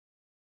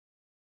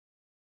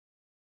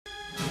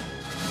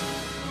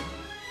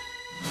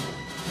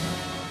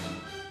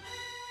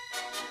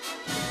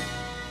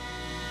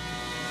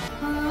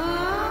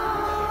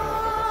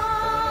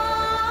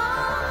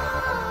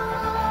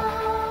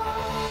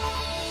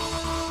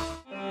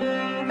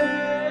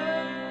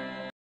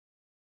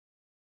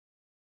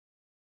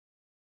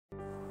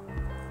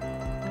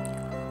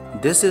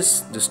This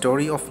is the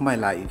story of my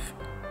life,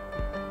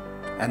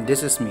 and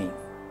this is me.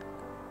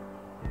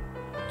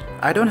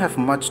 I don't have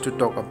much to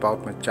talk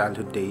about my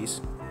childhood days,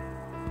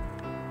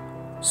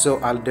 so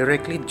I'll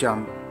directly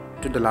jump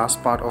to the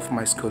last part of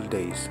my school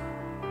days.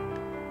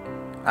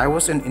 I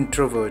was an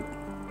introvert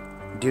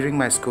during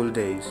my school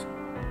days.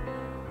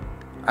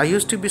 I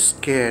used to be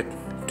scared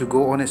to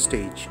go on a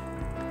stage.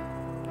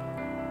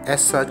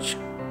 As such,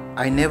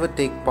 I never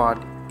take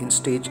part in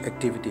stage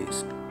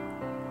activities.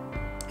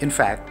 In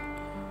fact,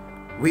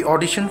 we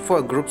auditioned for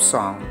a group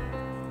song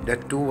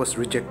that too was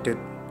rejected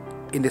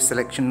in the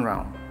selection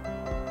round.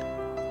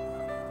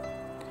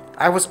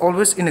 I was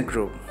always in a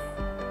group.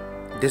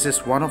 This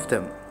is one of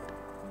them,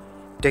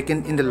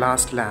 taken in the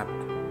last lap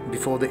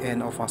before the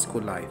end of our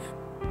school life.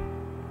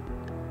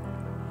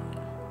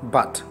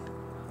 But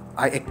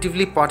I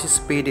actively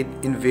participated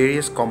in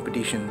various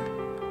competitions,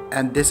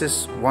 and this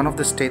is one of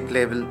the state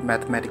level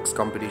mathematics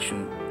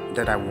competition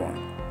that I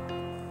won.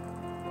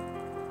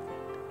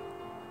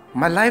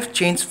 My life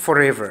changed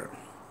forever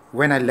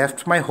when I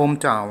left my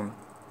hometown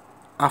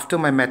after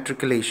my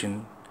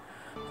matriculation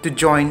to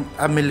join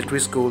a military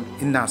school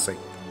in Nasik.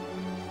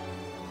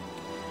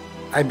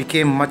 I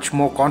became much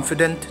more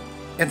confident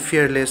and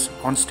fearless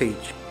on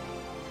stage.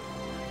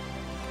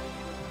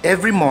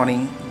 Every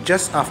morning,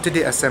 just after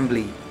the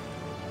assembly,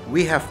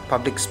 we have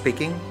public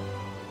speaking,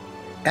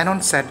 and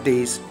on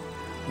Saturdays,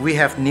 we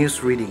have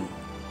news reading.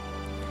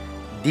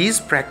 These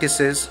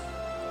practices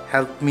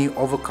helped me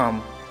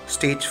overcome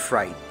stage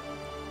fright.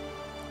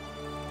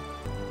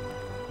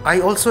 I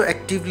also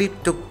actively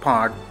took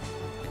part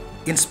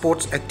in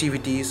sports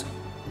activities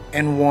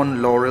and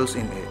won laurels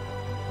in it.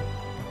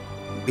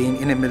 Being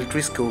in a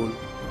military school,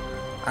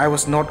 I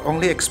was not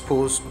only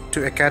exposed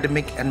to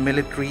academic and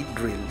military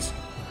drills,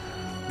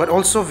 but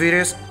also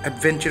various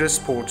adventurous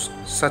sports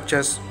such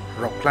as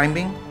rock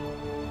climbing,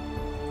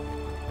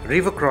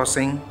 river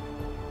crossing,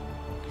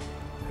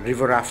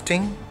 river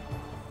rafting,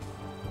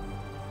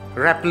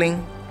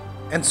 rappelling,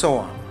 and so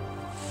on.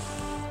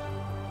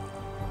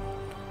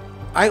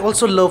 I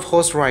also love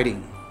horse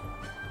riding.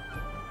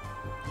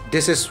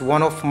 This is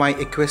one of my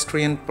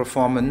equestrian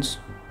performance,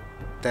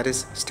 that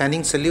is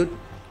standing salute,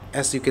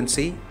 as you can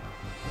see,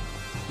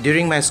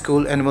 during my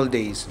school annual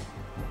days.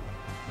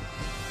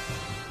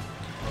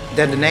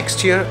 Then the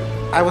next year,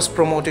 I was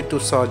promoted to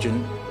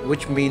sergeant,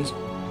 which means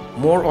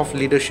more of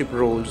leadership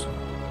roles,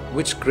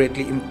 which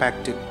greatly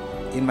impacted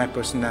in my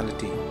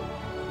personality.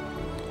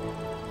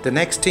 The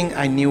next thing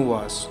I knew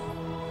was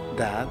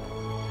that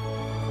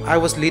I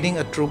was leading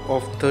a troop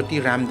of 30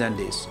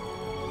 Ramdandis.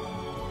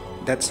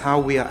 That's how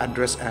we are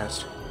addressed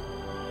as,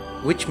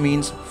 which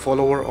means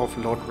follower of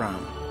Lord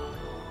Ram.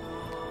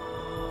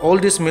 All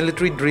these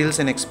military drills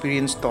and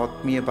experience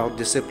taught me about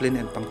discipline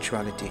and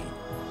punctuality,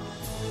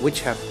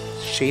 which have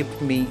shaped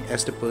me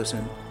as the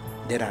person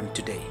that I am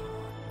today.